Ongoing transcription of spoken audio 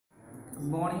Good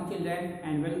morning children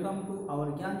and welcome to our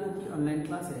Gyan Jyoti online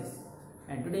classes.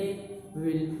 And today we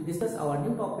will discuss our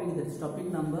new topic, that is topic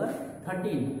number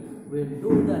 13. We will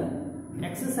do the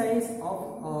exercise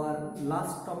of our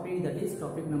last topic, that is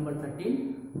topic number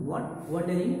 13. What?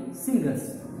 Wandering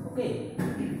singers. Okay,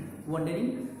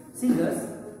 wandering singers.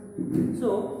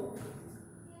 So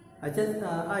I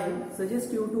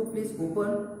suggest you to please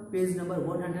open page number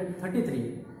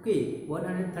 133. Okay,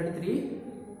 133.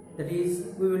 That is,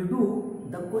 we will do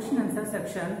the question answer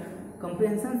section,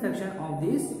 comprehension section of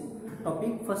this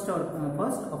topic first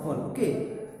of all.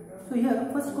 Okay, so here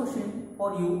first question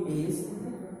for you is,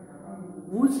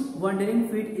 whose wandering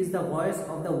feet is the voice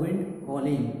of the wind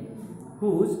calling?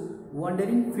 Whose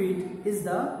wandering feet is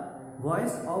the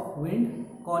voice of wind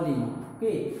calling?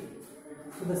 Okay,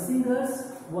 so the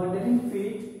singer's wandering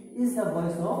feet is the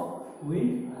voice of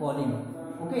wind calling.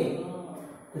 Okay,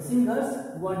 the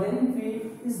singer's wandering feet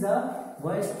is the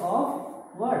voice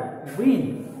of what?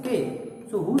 Wind. Okay,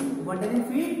 so whose wandering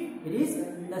feet? It is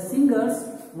the singer's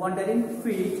wandering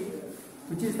feet,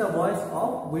 which is the voice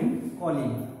of wind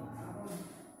calling.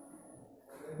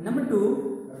 Number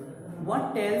 2,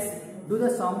 what tales do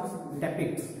the songs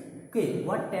depict? Okay,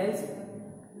 what tales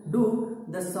do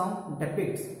the song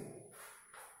depicts?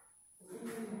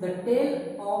 The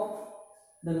tale of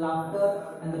the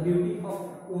laughter and the beauty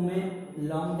of women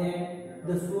long dead,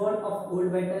 the sword of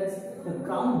old battles, the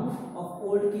crown of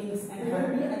old kings, and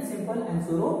happy and simple and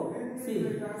sorrow.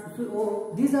 See,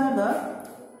 so these are the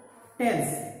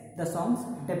tales the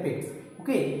songs depicts.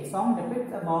 Okay, song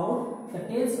depicts about the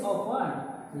tales of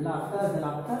what? Laughter, the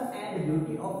laughter and the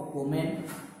beauty of women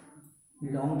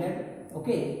long dead.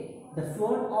 Okay, the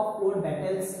sword of old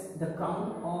battles, the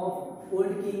crown of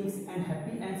old kings, and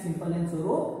happy and simple and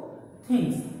sorrow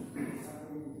things.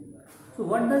 So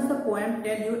what does the poem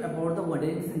tell you about the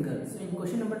wandering singers? So in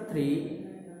question number 3,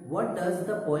 what does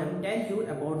the poem tell you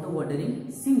about the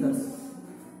wandering singers?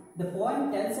 The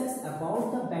poem tells us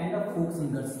about the band of folk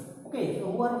singers. Okay,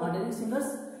 so who are wandering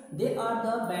singers? They are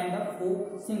the band of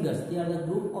folk singers. They are the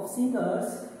group of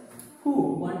singers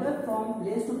who wander from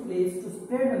place to place to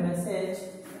spread the message,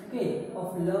 okay,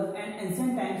 of love and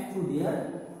ancient times through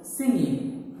their singing.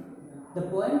 The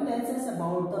poem tells us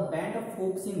about the band of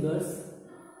folk singers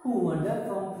who wander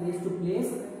from place to place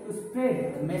to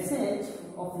spread the message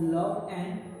of love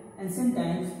and ancient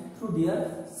times through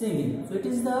their singing. So it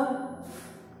is the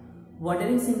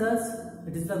wandering singers,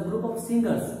 it is the group of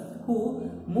singers who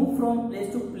move from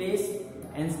place to place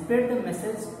and spread the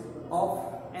message of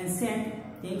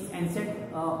ancient things,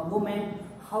 ancient women,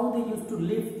 how they used to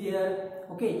live there,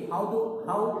 okay,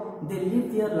 how they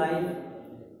live their life.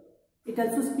 It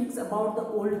also speaks about the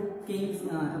old kings,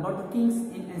 about the kings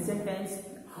in ancient times,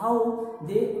 how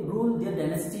they rule their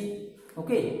dynasty.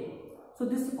 Okay, so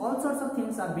this all sorts of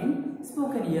things are being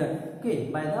spoken here, okay,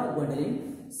 by the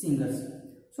wandering singers.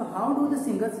 So how do the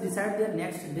singers decide their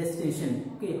next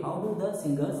destination? Okay, how do the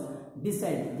singers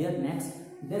decide their next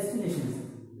destinations?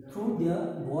 Through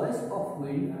their voice of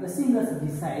wind, the singers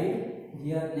decide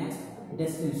their next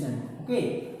destination.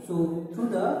 Okay, so through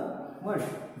the what?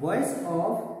 Voice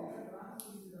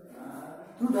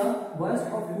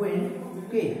of wind,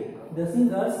 okay, the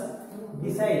singers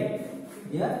decide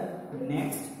their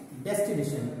next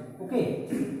destination. Okay,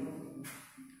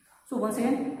 so once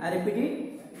again I repeat it.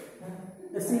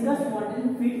 The singer's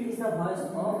wandering feet is the voice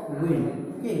of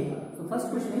wind. Okay, so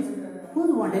first question is,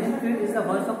 whose wandering feet is the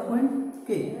voice of wind?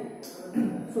 Okay,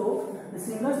 so the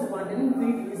singer's wandering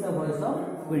feet is the voice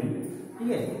of wind.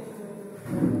 Okay,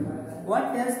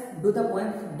 what tales do the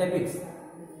poem depicts?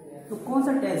 तो कौन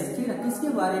सा tales, ठीक है, किसके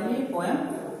बारे में ये poem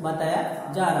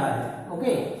बताया जा रहा है?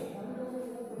 Okay,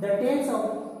 the tales of,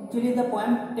 actually the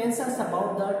poem tells us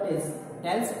about the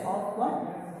tales of what?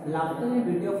 Laughter and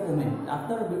beauty of women.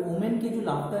 Laughter, women की जो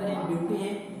लाफ्टर है, ब्यूटी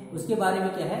है, उसके बारे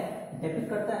में क्या है? डेपिक्ट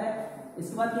करता है.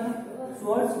 इसके बाद क्या है?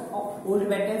 Swords of old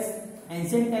battles,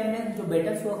 ancient time में जो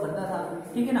बैटल्स हुआ करता था,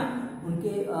 ठीक है ना,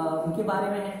 उनके बारे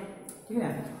में है, ठीक है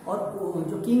ना. और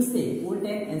जो किंग्स थे ओल्ड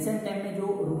टाइम, एंशिएंट टाइम में जो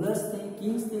रूलर्स थे,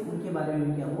 किंग्स थे, उनके बारे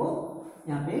में क्या वो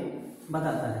यहाँ पे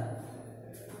बताता है.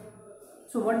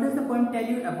 So what does the poem tell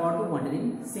you about the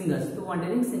wondering singers? तो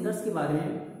वंडरिंग सिंगर्स के बारे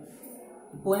में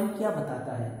पोएम क्या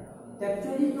बताता है? तो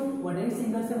एक्चुअली जो वंडरिंग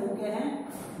सिंगर्स है वो क्या है?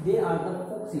 They are the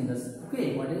folk singers.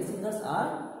 Okay, wondering singers are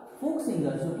folk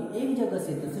singers, जो कि एक जगह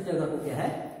से दूसरी जगह को क्या है?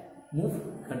 मूव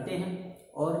करते हैं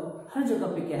और हर जगह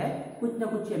पे क्या है? कुछ ना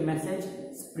कुछ मैसेज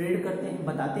स्प्रेड करते हैं,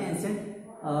 बताते हैं एंशिएंट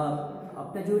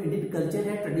अपना जो इंडियन कल्चर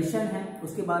है, ट्रेडिशन है,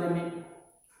 उसके बारे में.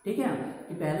 ठीक है,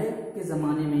 कि पहले के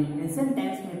जमाने में एंशिएंट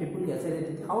टाइम्स में पीपल कैसे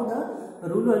रहते थे, how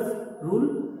the rulers rule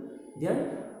their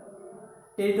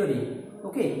territory.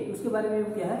 Okay, उसके बारे में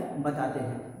वो क्या है बताते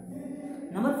हैं.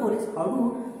 Number 4 is how do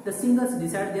the singers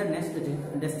decide there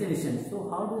next destination. So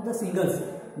how do the singers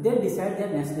they decide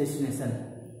there next destination.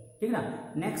 ठीक ना,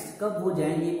 नेक्स्ट कब वो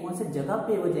जाएंगे, कौन से जगह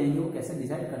पे वो जाएंगे, वो कैसे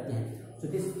डिसाइड करते हैं. So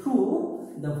it is through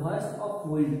the voice of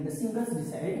wind the singers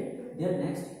decide there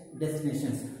next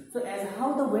destinations. So as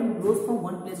how the wind blows from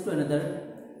one place to another.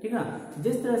 ठीक है ना,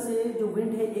 जिस तरह से जो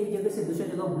विंड है एक जगह से दूसरी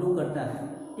जगह ब्लो करता है,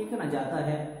 ठीक है ना, जाता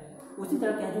है, उसी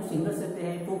तरह क्या जो सिंगर्स रहते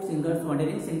हैं, फोक सिंगर्स,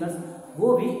 वंडरिंग सिंगर्स,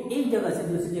 वो भी एक जगह से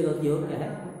दूसरी जगह की ओर क्या है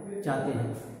जाते हैं.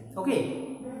 Okay,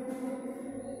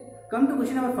 come to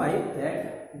question number 5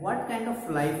 that what kind of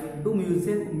life do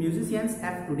musicians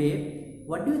have today.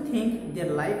 What do you think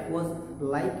their life was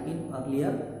like in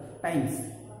earlier times.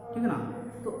 ठीक है ना,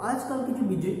 तो आजकल के जो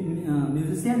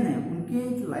म्यूजिशियन हैं उनके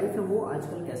जो लाइफ है वो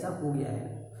आजकल कैसा हो गया है.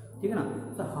 ठीक है ना,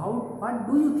 so how what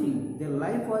do you think their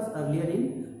life was earlier in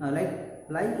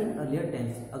like in earlier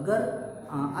times. अगर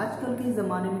आजकल के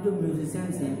ज़माने में जो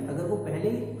म्यूजिशियंस हैं अगर वो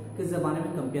पहले के ज़माने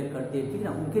में कंपेयर करते, ठीक है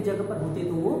ना, उनके जगह पर होते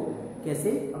तो वो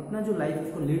कैसे अपना जो लाइफ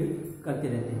उसको लीड करते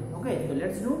रहते हैं. ओके, तो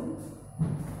let's do.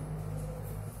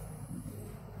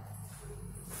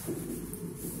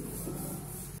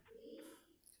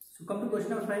 So come to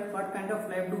question number 5. What kind of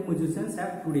life do musicians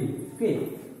have today? Okay,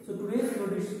 so today's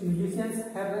musicians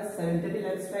have a sedentary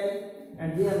lifestyle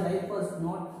and their life was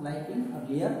not like in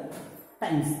earlier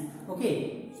times. Okay,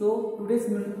 so today's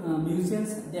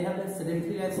musicians they have a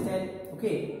sedentary lifestyle.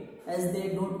 Okay, as they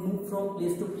don't move from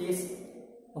place to place.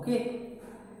 Okay,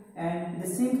 and they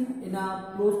sing in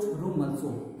a closed room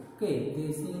also. Okay, they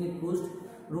sing in a closed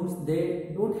rooms. They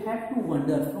don't have to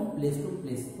wander from place to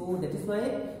place. So that is why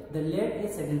they led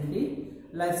a sedentary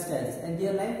lifestyles and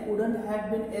their life wouldn't have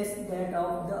been as that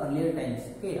of the earlier times.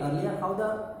 Okay, earlier how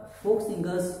the folk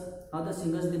singers, how the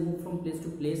singers they move from place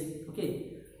to place. Okay,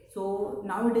 so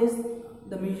nowadays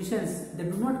the musicians they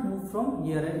do not move from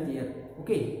here and there.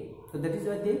 Okay, so that is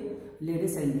why they led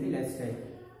a sedentary lifestyle.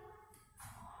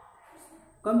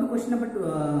 Come to question number 2,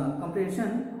 comprehension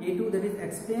A2, that is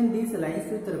explain these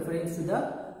lines with reference to the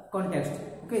context.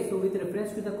 Okay, so with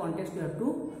reference to the context you have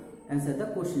to answer the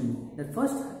question. The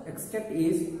first extract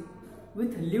is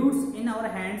with lutes in our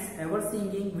hands ever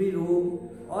singing we rove,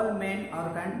 all men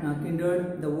are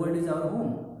kindred, the world is our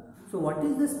home. So what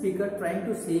is the speaker trying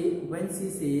to say when she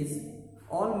says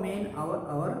all men are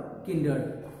our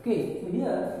kindred. Okay, so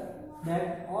here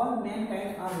that all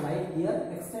mankind are like their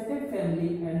extended family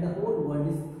and the whole world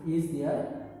is their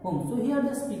home. So here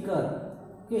the speaker,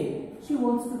 okay, she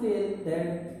wants to tell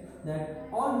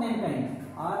that all mankind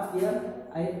are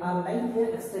like their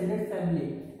extended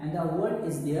family and the world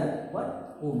is their what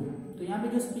home. तो यहाँ पे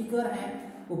जो speaker हैं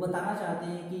वो बताना चाहते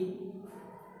हैं कि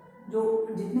जो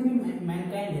जितने भी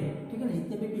मैनकाइंड है, ठीक है ना,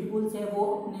 जितने भी पीपुल्स हैं वो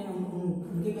अपने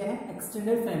उनके क्या है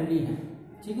एक्सटेंडेड फैमिली हैं.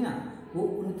 ठीक है ना, वो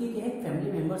उनके क्या है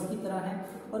फैमिली मेंबर्स की तरह है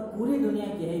और पूरी दुनिया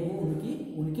क्या है वो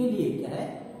उनके लिए क्या है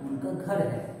उनका घर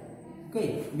है. Okay,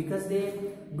 because they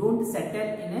don't settle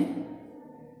in a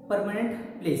permanent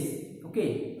place. Okay,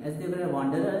 as they were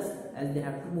Wanderers as they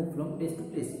have to move from place to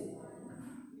place.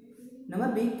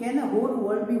 Number B, can the whole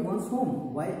world B once home,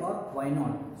 why और why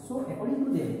not. So according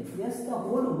to them, yes the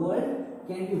whole world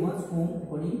can be once home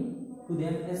according to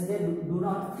them as they do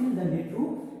not feel the need to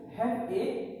have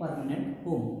a permanent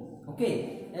home. Okay,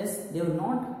 as they are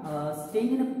not staying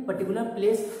in a particular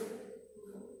place,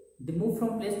 they move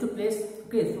from place to place.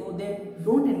 Okay, so they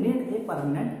don't need a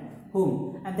permanent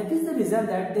home, and that is the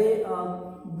reason that they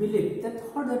believe that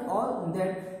thought that all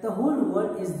that the whole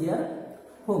world is their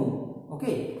home.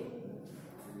 Okay,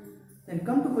 then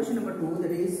come to question number 2,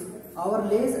 that is our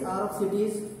lays are of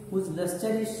cities whose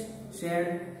luster is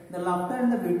shared, the laughter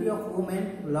and the beauty of women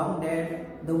long dead,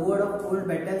 the word of old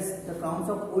battles, the crowns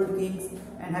of old kings,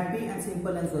 and happy and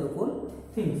simple and sorrowful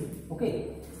things. Okay,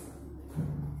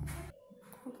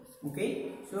 okay,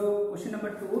 so question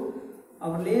number 2,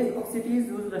 our lays of cities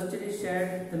whose luster is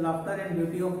shared, the laughter and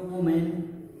beauty of women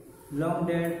long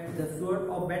dead, the sword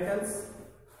of battles,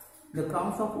 the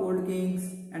crowns of old kings,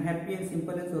 and happy and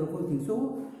simple and sorrowful things. So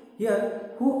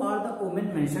here who are the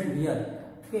women mentioned here?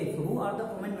 Okay, so who are the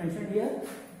women mentioned here?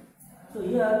 So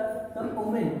here the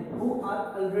women who are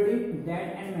already dead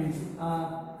and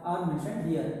are mentioned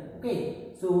here. Okay,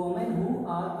 so women who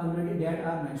are already dead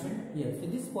are mentioned here. So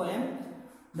this poem,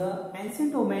 the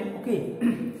ancient women, okay,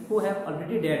 who have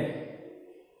already dead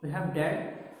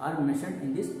are mentioned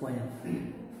in this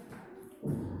poem.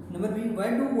 Number B,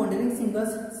 why do wandering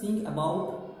singers sing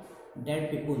about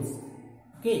dead peoples?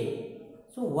 Okay,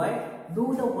 so why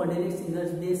do the wandering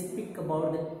singers they speak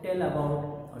about, they tell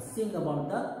about or sing about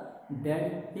the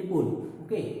dead people?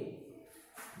 Okay,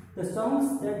 the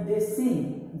songs that they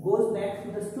sing goes back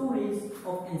to the stories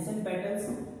of ancient battles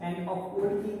and of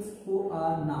old kings who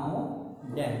are now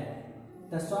dead.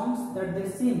 The songs that they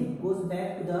sing goes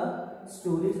back to the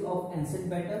stories of ancient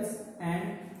battles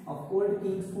and of old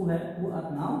kings who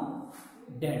are now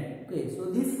dead. Okay, so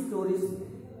these stories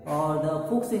or the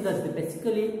folk singers, they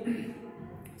basically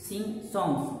sing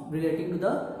songs relating to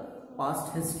the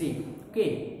past history,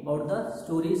 okay, about the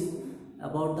stories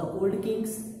about the old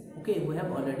kings, okay, who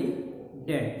have already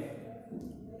dead.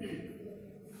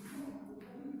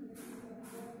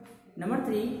 Number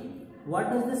 3, what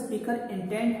does the speaker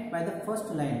intend by the first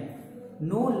line?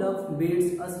 No love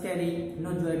bids us carry,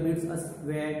 no joy bids us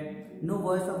wed, no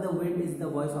voice of the wind is the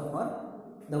voice of our,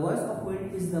 the voice of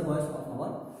wind is the voice of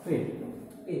our fate.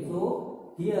 Okay,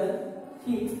 so here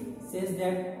he says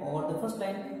that, or the first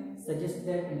line suggests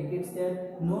that, indicates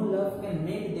that no love can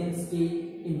make them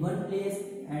stay in one place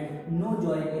and no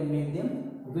joy can make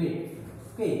them wait.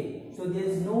 Okay, so there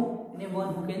is no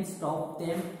anyone who can stop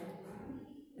them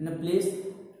in a place.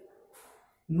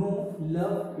 No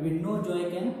love, even no joy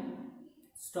can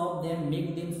stop them,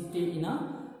 make them stay in a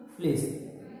place.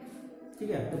 ठीक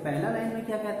है, तो पहला line में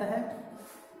क्या कहता है?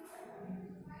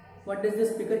 What does the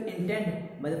speaker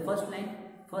intend by the first line?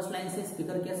 First line से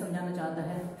speaker क्या समझाना चाहता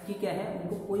है कि क्या है,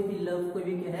 उनको कोई भी लव, कोई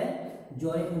भी क्या है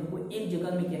जॉय, उनको एक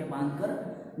जगह में क्या है बांध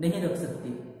कर नहीं रख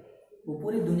सकती। वो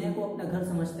पूरी दुनिया को अपना घर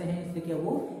समझते हैं, इसलिए क्या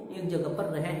वो एक जगह पर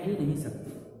रह ही नहीं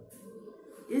सकते।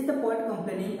 Is the poet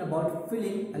complaining about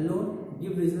feeling alone?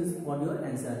 Give reasons for your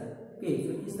answer. Okay,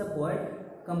 so is the poet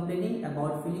complaining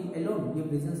about feeling alone? Give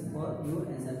reasons for your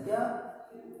answer. क्या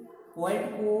पोएट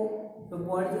को, तो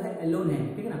पोएट जो है एलोन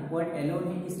है, ठीक है ना, पोएट एलोन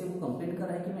है, इसलिए वो कंप्लेन कर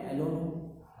रहा है कि मैं एलोन हूँ,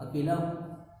 अकेला हूँ।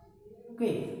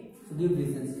 Okay, so give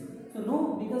reasons. So no,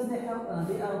 because they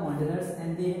are wanderers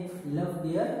and they love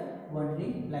their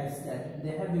wandering lifestyle.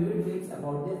 They have vivid dreams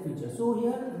about their future. So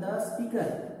here the speaker,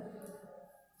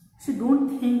 she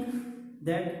don't think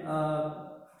that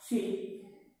she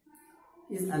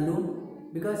is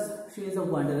alone because she is a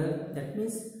wanderer. That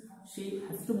means she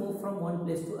has to move from one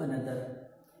place to another,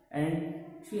 and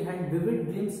she had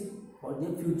vivid dreams for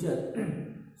their future.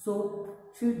 So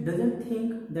she doesn't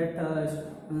think that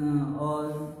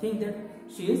or think that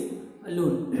she is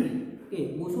alone. Okay,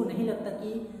 वो उसको नहीं लगता कि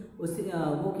उससे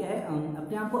वो क्या है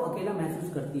अपने आप को अकेला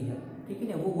महसूस करती है, ठीक है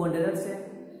ना। वो वॉन्डरर्स है,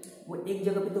 वो एक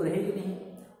जगह पे तो रहेगी नहीं,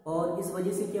 और इस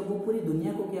वजह से क्या वो पूरी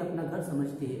दुनिया को क्या अपना घर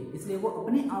समझती है, इसलिए वो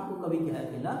अपने आप को कभी क्या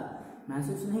अकेला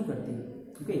महसूस नहीं करती।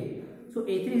 Okay, so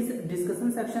A3 is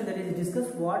discussion section, that is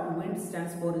discuss what wind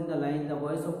stands for in the line. The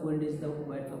voice of wind is the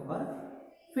voice of her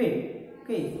fate.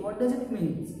 Okay, so what does it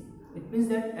mean? It means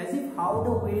that as if how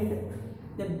the wind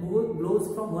that blows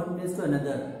from one place to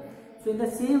another. So in the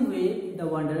same way, the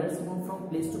wanderers move from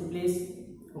place to place.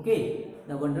 Okay,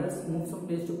 the wanderers move from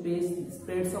place to place,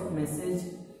 spreads of message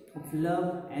of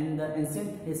love and the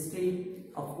ancient history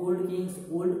of old kings,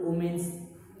 old omens.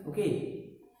 Okay,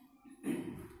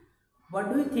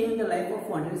 what do you think the life of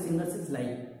wandering singers is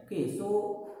like? Okay,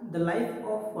 so the life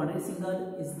of wandering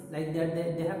singer is like that,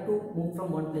 they have to move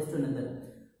from one place to another.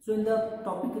 So in the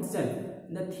topic itself,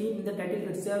 in the theme, in the title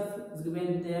itself is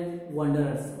given there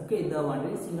wanderers. Okay, the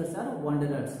wandering singers are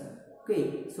wanderers.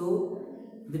 Okay, so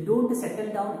they don't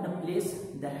settle down in a place,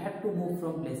 they have to move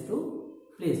from place to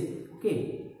place.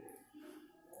 Okay,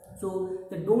 so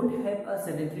they don't have a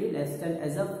sedentary lifestyle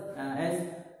as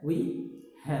we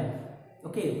have.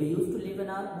 Okay, we used to live in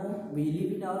our home, we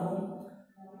live in our home.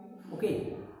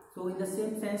 Okay, so in the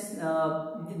same sense,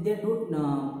 they don't,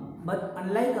 but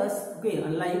unlike us, okay,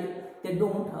 unlike they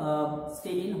don't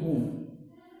stay in home,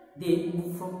 they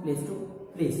move from place to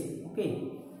place.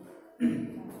 Okay,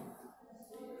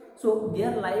 so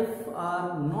their life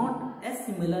are not as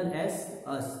similar as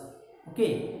us.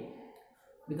 Okay,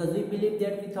 because we believe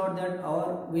that, we thought that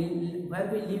where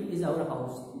we live is our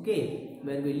house. Okay,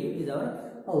 where we live is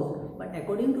our house, but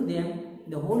according to them,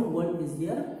 the whole world is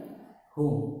their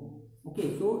home.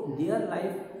 Okay, so their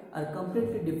life are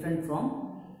completely different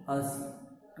from us.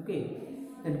 Okay,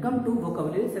 then come to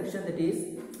vocabulary section, that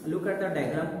is look at the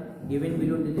diagram given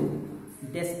below.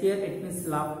 Despair, it means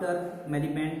laughter,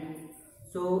 merriment.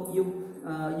 So you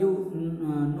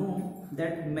know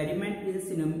that merriment is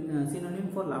synonym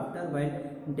for laughter,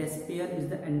 while despair is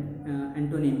the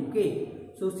antonym.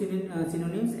 Okay, so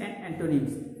synonyms and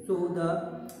antonyms. So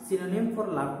the synonym for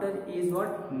laughter is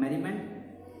what? Merriment,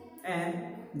 and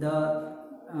the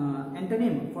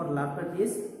antonym for laughter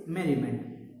is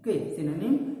merriment. Okay,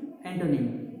 synonym,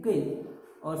 antonym. Okay,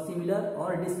 or similar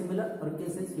or dissimilar, or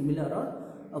cases similar or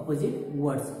opposite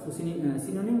words. So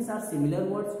synonyms are similar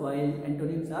words, while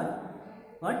antonyms are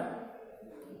what?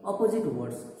 Opposite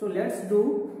words. So let's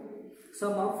do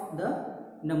some of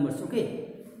the numbers. Okay.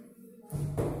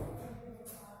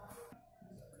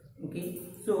 Okay.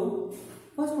 So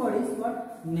first word is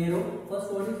what? Narrow.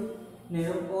 First word is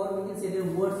narrow, or we can say the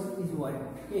words is wide.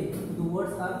 Okay. The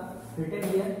words are written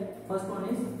here. First one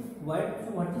is wide.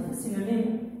 So what is the synonym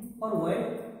for wide?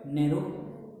 Narrow.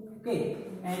 Okay.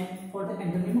 And for the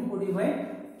antonym, what is wide?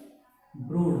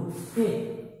 Broad. Okay.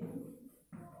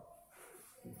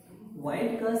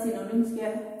 Wide का synonyms क्या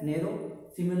है? Narrow.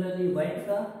 Similarly wide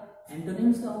का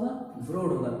antonyms क्या होगा? Broad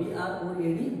होगा.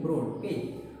 BROAD, broad. Okay.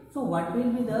 So what will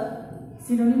be the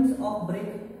synonyms of break?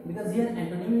 Because here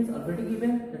antonym is already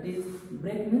given, that is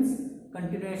break means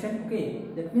continuation.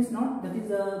 Okay, that means not, that is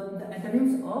the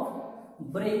antonyms of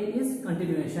break is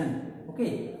continuation.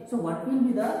 Okay, so what will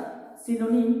be the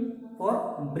synonym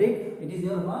for break? It is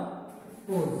your what?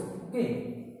 Pause. Okay,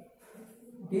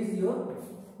 it is your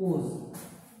pause.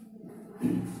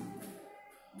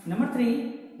 Number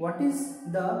 3, what is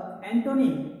the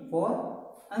antonym for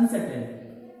unsettled?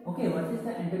 Okay, what is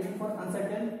the antonym for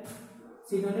unsettled?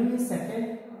 Synonym is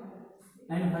settled.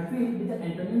 And what will be the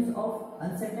antonyms of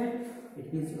unsettled?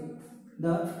 It is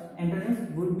the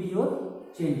antonyms would be your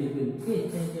changeable. Okay,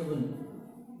 changeable.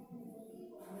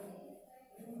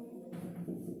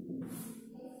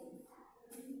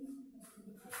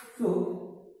 So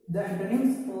the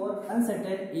antonyms for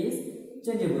unsettled is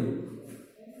changeable.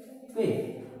 Okay.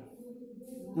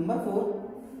 Number 4,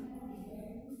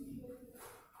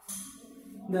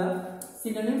 the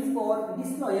synonyms for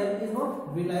disloyal is what?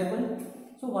 Reliable.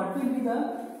 So what will be the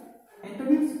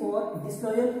antonyms for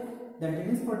disloyal? The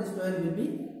antonyms for disloyal will be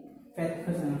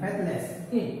faithless.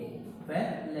 Okay,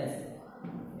 faithless.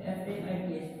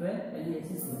 FAITH,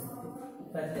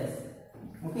 faithless.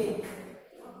 Okay.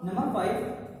 Number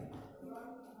 5.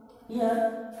 Here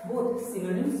both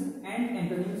synonyms and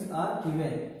antonyms are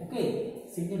given. Okay.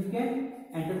 Significant,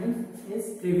 antonyms is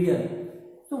trivial.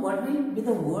 So what will be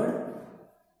the word?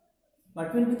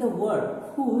 What will be the word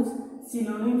whose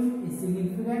synonym is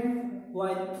significant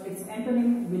while its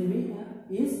antonym will be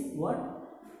is what?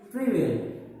 Trivial.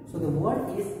 So the word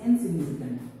is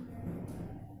insignificant.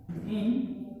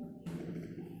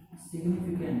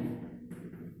 Insignificant.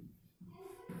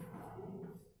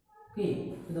 Okay,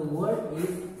 so the word is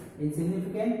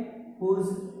insignificant whose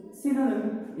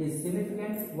synonym is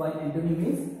significant while antonym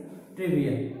is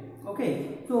trivial.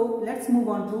 Okay, so let's move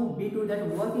on to B2, that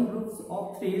working groups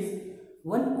of threes.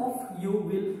 One of you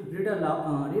will read a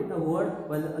word,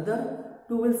 while the other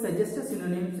two will suggest the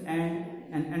synonyms and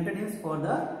antonyms for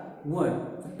the word.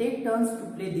 So take turns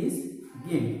to play this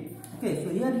game. Okay, so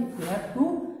here you have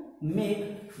to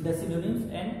make the synonyms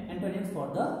and antonyms for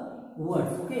the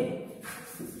words. Okay.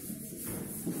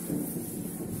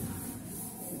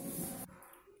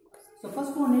 So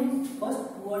first word is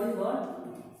what?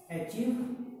 Achieve.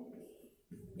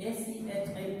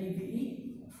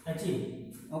 ACHIEVE,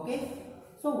 achieve. Okay.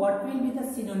 So what will be the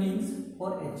synonyms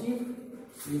for achieve?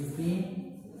 Is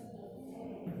gain,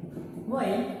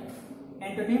 while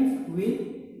antonyms will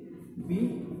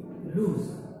be lose.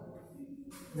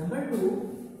 Number 2,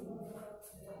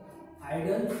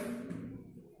 idle.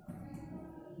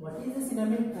 What is the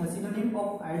synonym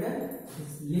of idle?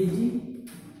 Is lazy.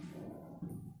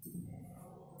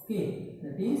 Okay,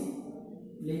 that is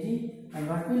lazy. And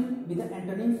what will be the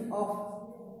antonyms of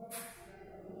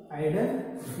idle?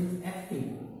 It is active.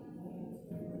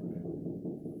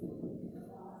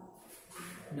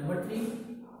 Number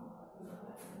 3,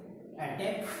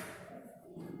 attack.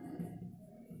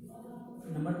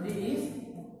 Number 3 is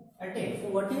attack. So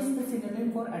what is the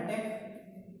synonym for attack?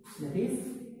 That is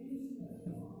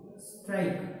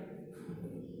strike,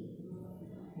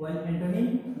 while antonym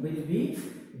will be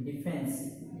defense.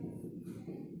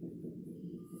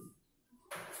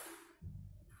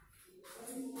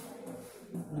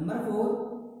 Number 4,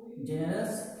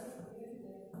 generous.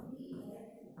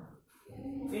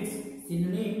 Its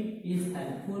synonym is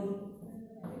helpful,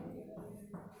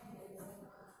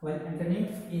 while antonym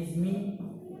is mean.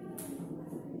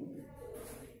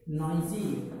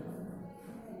 Noisy.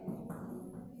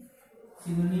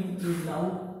 Synonym is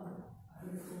loud,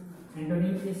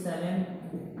 antonym is silent.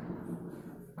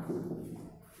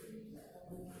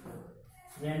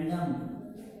 Random.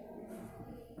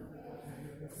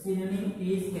 Synonym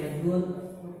is casual,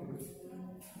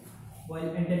 while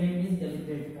antonym is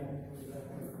deliberate.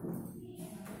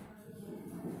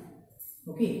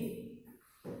 Okay.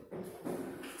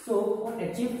 So for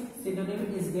achieve, synonym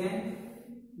is gain,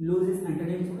 lose is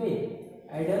antonyms. Okay.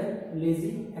 Idle,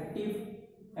 lazy, active,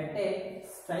 attack,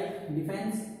 strike,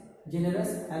 defense,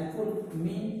 generous, helpful,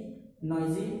 mean,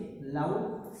 noisy,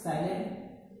 loud, silent,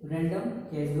 random,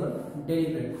 casual,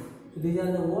 deliberate. So these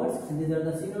are the words and these are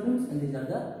the synonyms and these are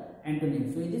the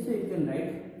antonyms. So in this way you can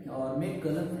write or make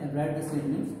columns and write the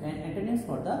synonyms and antonyms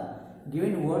for the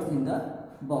given words in the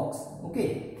box.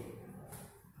 Okay.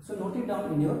 So note it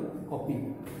down in your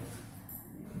copy.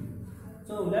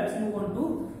 So let's move on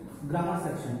to grammar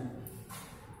section.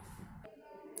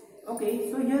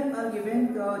 Okay, so here are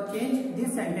given change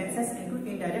these sentences into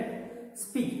indirect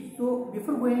speech. So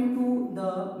before going to the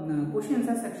question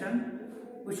answer section,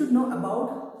 we should know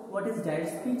about what is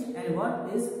direct speech and what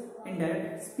is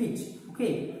indirect speech.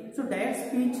 Okay, so direct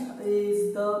speech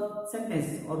is the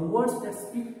sentence or words that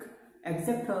speak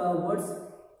exact words.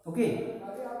 Okay,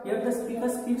 here the speaker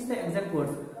speaks the exact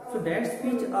words. So direct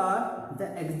speech are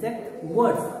the exact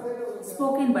words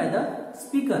spoken by the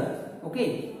speaker.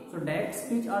 Okay, so direct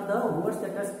speech are the words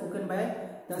that are spoken by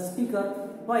the speaker,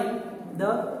 while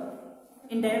the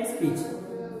indirect speech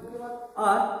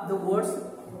are the words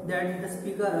that the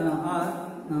speaker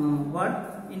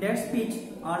what indirect speech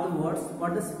are the words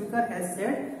what the speaker has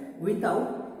said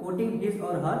without quoting his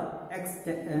or her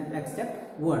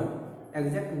exact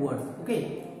words.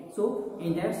 Okay, so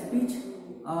indirect speech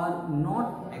are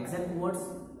not exact words.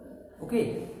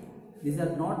 Okay, these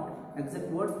are not exact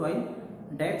words, while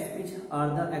direct speech are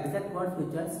the exact words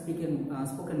which are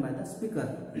spoken by the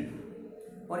speaker.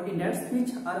 Or indirect speech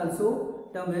are also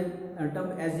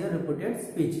termed as your reported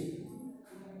speech.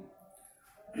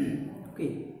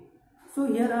 Okay, so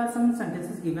here are some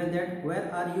sentences given that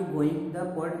where are you going? The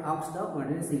poet asks the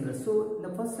ordinary singer. So the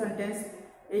first sentence,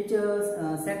 each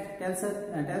set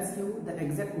tells you the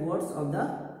exact words of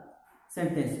the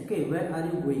sentence. Okay, where are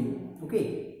you going?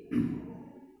 Okay.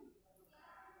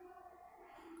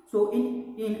 So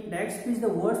in direct speech, the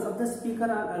words of the speaker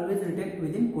are always written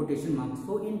within quotation marks.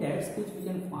 So in direct speech, we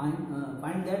can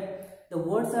find that the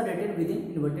words are written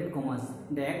within inverted commas.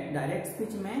 Direct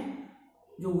speech में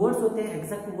जो words होते हैं,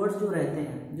 exact words जो रहते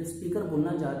हैं, जो speaker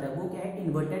बोलना चाहता है, वो क्या है,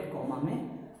 इन्वर्टेड कॉमा में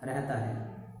रहता है.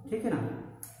 ठीक है ना.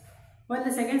 While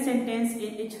the second sentence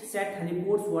in each set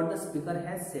reports what the speaker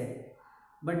has said,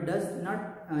 but does not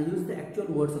use the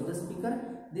actual words of the speaker,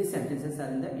 these sentences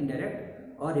are in the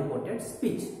indirect or reported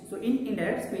speech. So in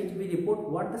indirect speech, we report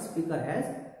what the speaker has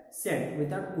said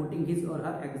without quoting his or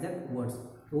her exact words.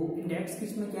 तो indirect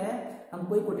speech में क्या है, हम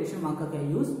कोई quotation mark का क्या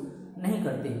use नहीं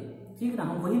करते. ठीक ना,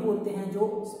 हम वही बोलते हैं जो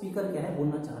स्पीकर क्या है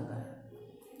बोलना चाहता है.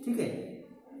 ठीक है,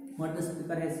 what the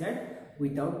speaker has said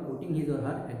without quoting his or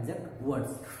her exact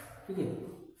words. ठीक है.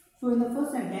 So in the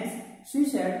first sentence, she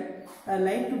said, I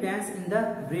like to dance in the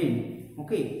rain.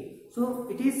 Okay, so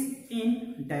it is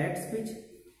in direct speech.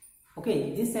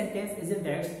 Okay, this sentence is a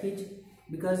direct speech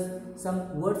because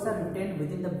some words are written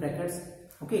within the brackets.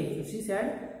 Okay, so she said,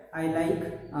 I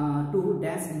like to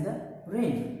dance in the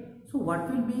rain. So what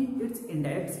will be its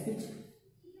indirect speech?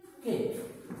 Okay,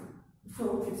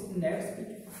 so its indirect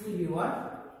speech will be what?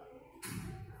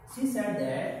 She said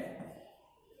that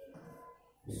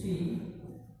she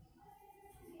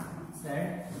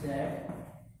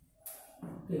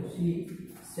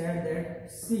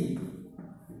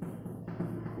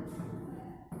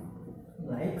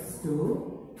likes to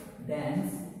dance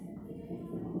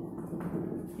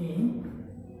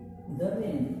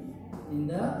in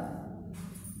the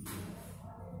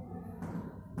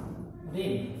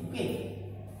rain. Okay,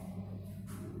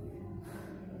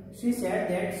 she said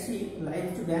that she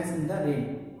likes to dance in the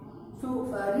rain. So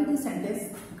read this sentence.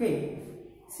 Okay,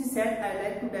 she said I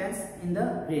like to dance in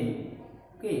the rain.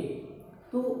 Okay,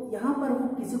 तो यहाँ पर वो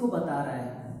किसी को बता रहा है,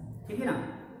 ठीक है ना,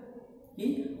 कि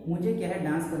मुझे क्या है,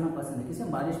 डांस करना पसंद है. किसी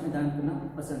बारिश में डांस करना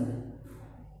पसंद है,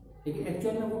 लेकिन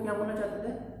एक्चुअल में वो क्या बोलना चाहते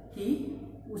थे कि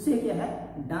उसे क्या है,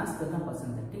 डांस करना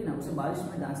पसंद है. ठीक है ना, उसे बारिश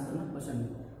में डांस करना पसंद है.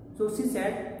 So she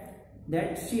said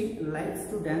that she likes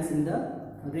to dance in the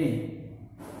rain.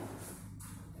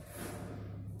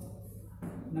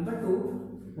 Number 2,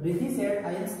 Rithi said,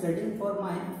 I am studying for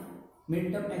my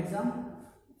midterm exam.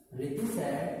 Rithi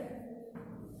said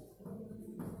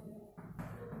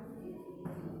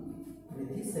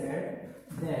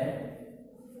that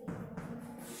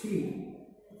she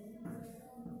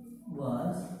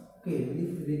was, okay,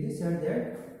 Rithi said that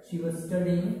she was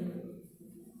studying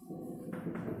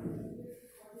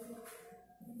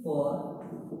for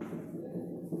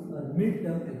her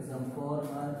midterm exam, or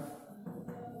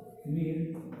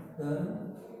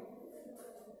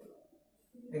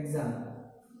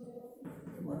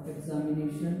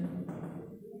examination.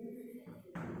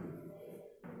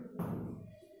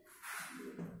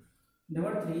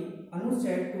 Number 3, Anuj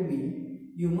said to me,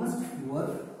 you must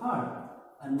work hard.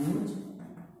 Anuj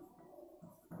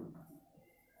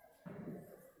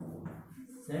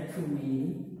said to me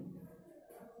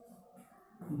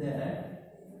that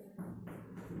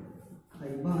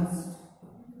must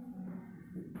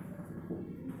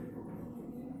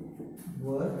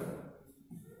work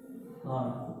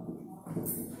hard.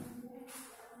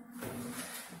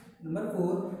 Number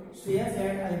 4, Shreya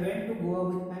said, I went to Goa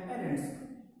with my parents.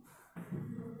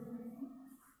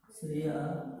 Shreya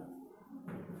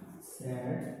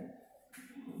said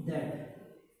that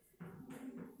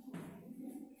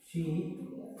she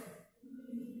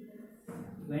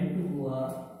went to Goa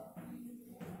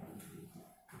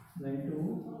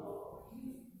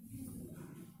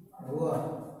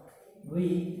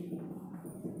with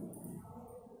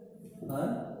her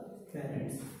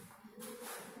parents.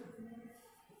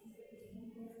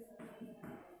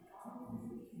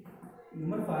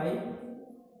 Number 5,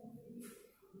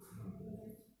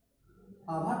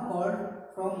 Abha called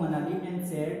from Manali and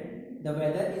said the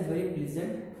weather is very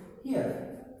pleasant here.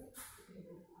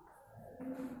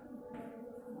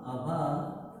 Abha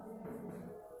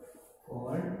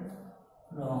called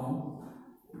from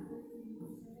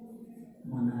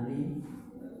Manali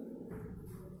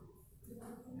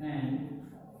and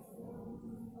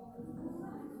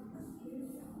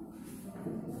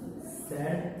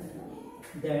said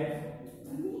that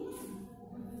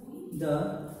the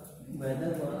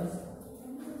weather was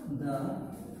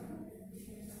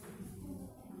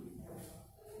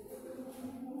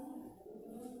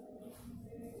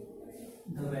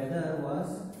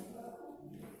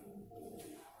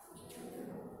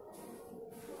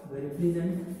very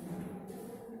pleasant.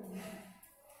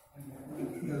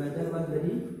 The weather was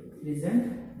very pleasant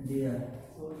there.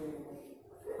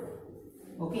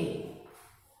 Okay.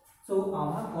 So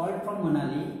Abha called from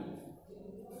Manali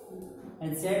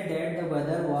and said that the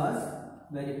weather was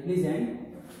very pleasant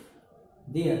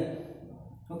there.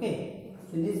 Okay.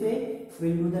 So in this way we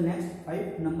will do the next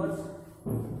 5 numbers.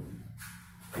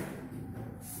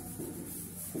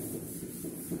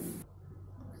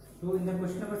 So in the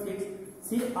question number 6,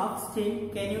 she asked him,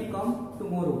 can you come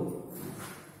tomorrow?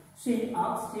 She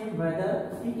asked him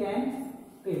whether he can,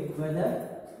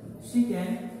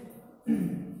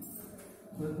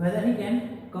 whether he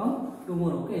can come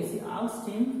tomorrow. Okay, she asked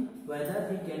him whether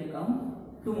he can come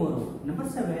tomorrow. Number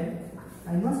 7,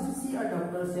 I must see a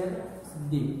doctor, said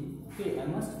Siddhi. Okay, I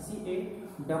must see a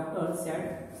doctor,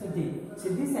 said Siddhi.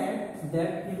 Siddhi said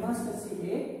that he must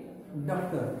see a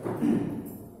doctor.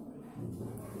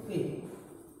 Okay.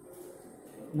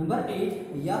 Number 8,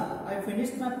 yeah, I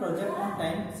finished my project on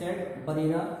time, said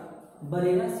Barira.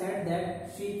 Barira said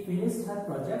that she finished her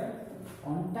project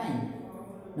on time.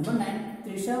 Number 9,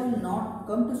 Trisha will not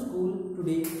come to school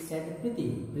today, said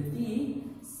Priti. Priti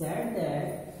said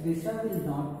that Trisha will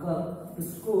not come to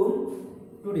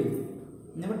school today.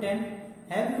 Number 10,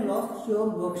 have you lost your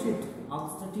worksheet?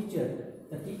 Asked the teacher.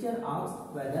 The teacher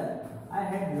asked whether I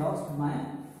had lost my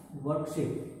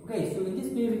worksheet. Okay, so in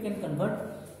this way we can convert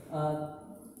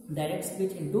direct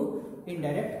speech into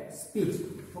indirect speech.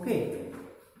 Okay,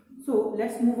 so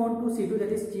let's move on to C2,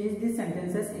 that is change these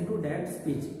sentences into direct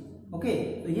speech.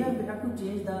 Okay, so here we have to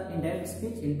change the indirect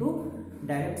speech into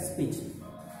direct speech.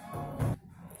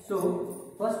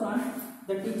 So first one,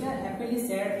 the teacher happily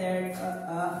said that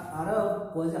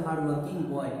Arav was a hard-working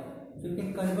boy. So you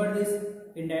can convert this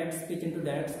indirect speech into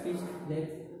direct speech. That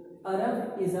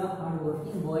Arav is a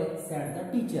hard-working boy, said the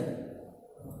teacher.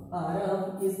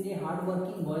 Arav is a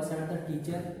hard-working boy, said the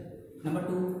teacher. Number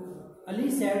 2, Ali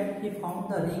said he found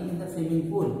the ring in the swimming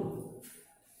pool.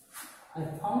 I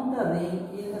found the ring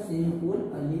in the swimming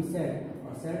pool, Ali said,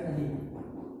 or said Ali.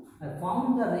 I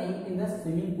found the ring in the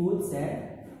swimming pool,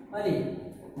 said Ali.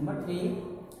 Number 3,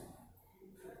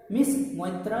 Miss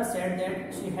Moitra said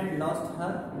that she had lost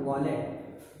her wallet.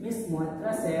 Miss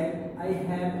Moitra said, I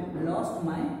have lost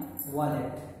my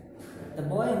wallet. The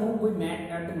boy whom we met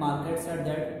at the market said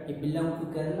that he belonged to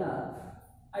Kerala.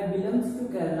 I belongs to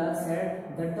Kerala,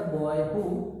 said that the boy who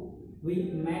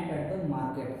we met at the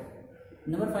market.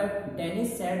 Number 5,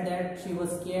 Dennis said that he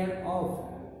was scared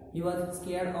of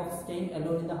staying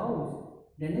alone in the house.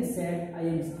 Dennis said, I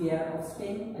am scared of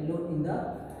staying alone in the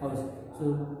house. So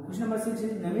question number 6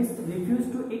 is Namis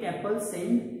refused to eat apples,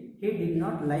 saying he did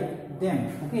not like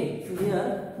them. Okay, so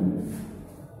here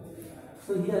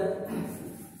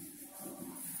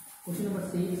question number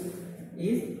 6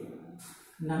 is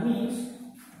Namish.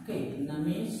 Okay,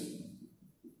 Namish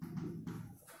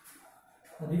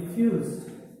refused.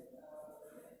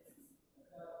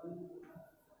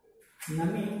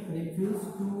 Namish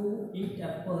refused to eat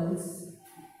apples.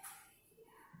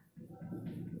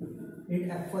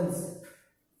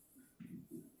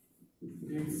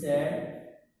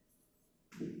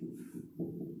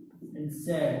 And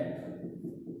said,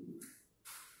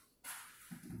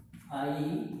 I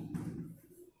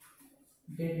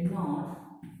did not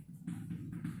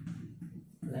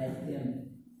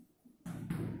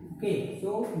Okay,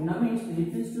 so Namish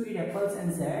refused to eat apples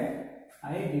and said,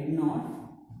 I did not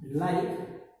like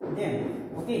them.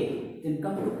 Okay, then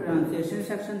come to pronunciation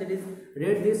section, that is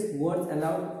read these words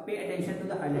aloud, pay attention to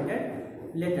the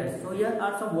highlighted letters. So here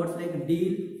are some words like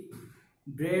deal,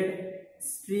 bread,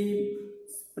 stream,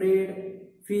 spread,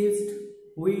 feast,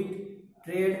 wheat,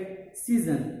 trade,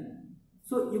 season.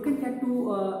 So you can get to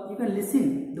you can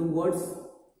listen the words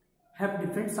have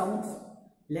different sounds.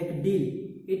 Like deal,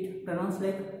 it pronounced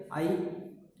like I,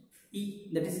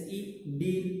 E, that is E,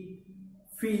 deal,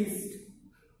 feast,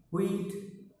 wheat,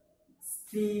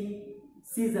 stream,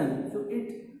 season. So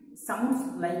it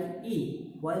sounds like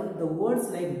E, while the words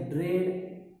like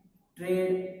dread,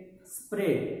 trade,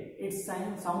 spread, it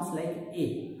sounds like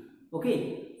A.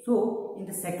 Okay, so in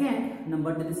the second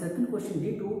number, that is second question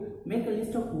D2, make a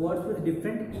list of words with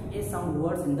different EA sound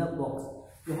words in the box.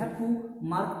 You have to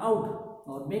mark out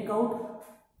or make out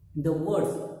the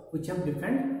words which have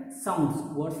different sounds,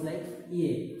 words like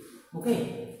EA.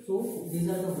 Okay, so these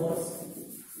are the words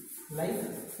like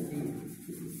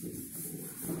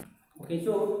okay,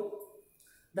 so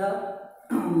the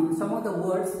some of the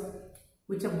words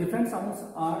which have different sounds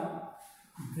are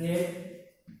bread,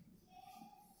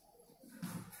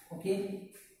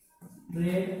 okay,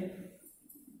 bread,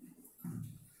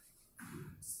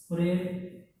 spread.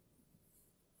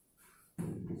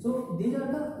 So these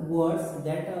are the words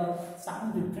that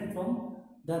sound different from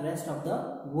the rest of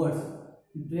the words.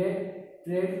 Bread,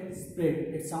 trade, spread,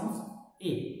 it sounds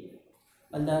A,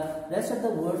 while the rest of the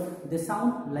words they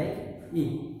sound like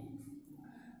E.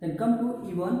 Then come to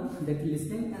E1, that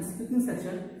listening and speaking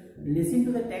section. Listen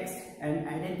to the text and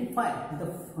identify the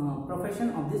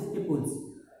profession of these peoples.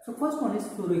 So first one is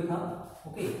Surekha.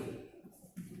 Okay,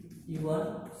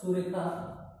 E1,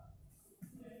 Surekha.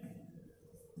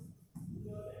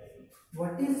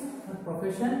 What is her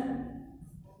profession?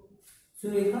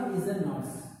 Surekha is a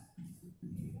nurse.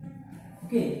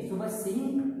 Okay, so by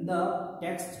seeing the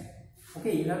text,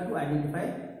 okay, you have to identify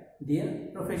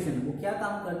their profession. वो क्या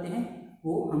काम करते हैं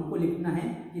वो हमको लिखना है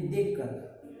ये देखकर,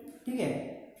 ठीक है.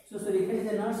 So Surekha is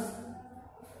a nurse.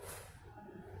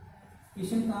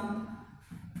 Kishan Khan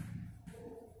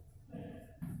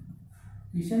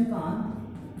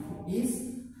is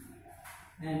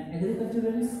an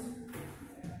agriculturist.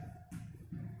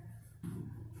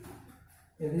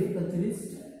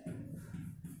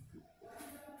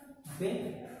 Okay.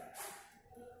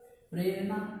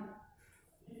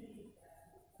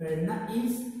 Prerna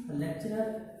is a lecturer.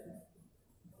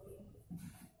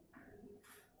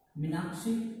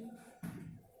 Meenakshi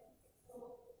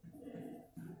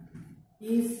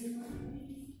is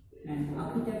an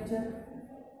architecture.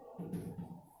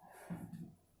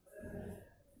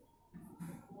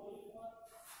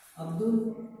 Abdul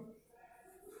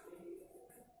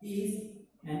is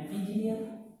an engineer.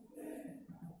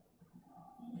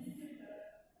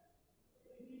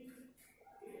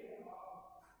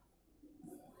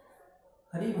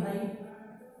 Hari Bhai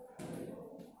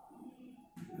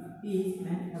is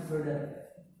an embroiderer.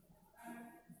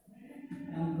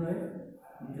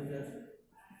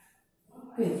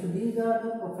 Okay, so these are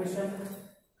the professions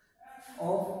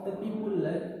of the people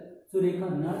like Surekha,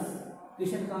 nurse,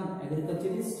 Kishan Kant,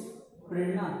 agriculturist,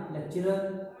 Prerna, lecturer,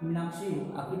 Meenakshi,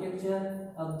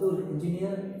 architecture, Abdul,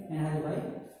 engineer, and Hari Bhai,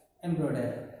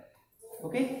 embroiderer.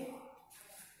 Okay,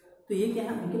 तो ये क्या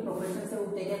है उनके profession से वो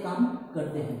क्या काम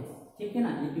करते हैं, ठीक है ना,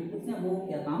 ये पीपल्स हैं वो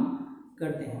क्या काम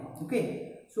करते हैं. Okay,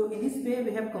 so in this way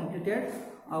we have completed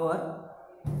our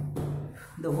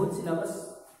the whole syllabus.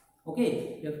 Okay,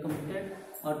 we have completed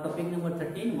our topic number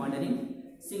 13, wandering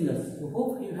singers. So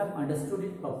hope you have understood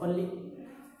it properly.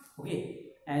 Okay,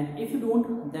 and if you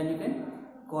don't, then you can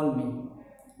call me.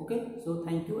 Okay, so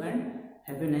thank you and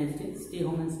have a nice day. Stay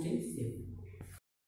home and stay safe.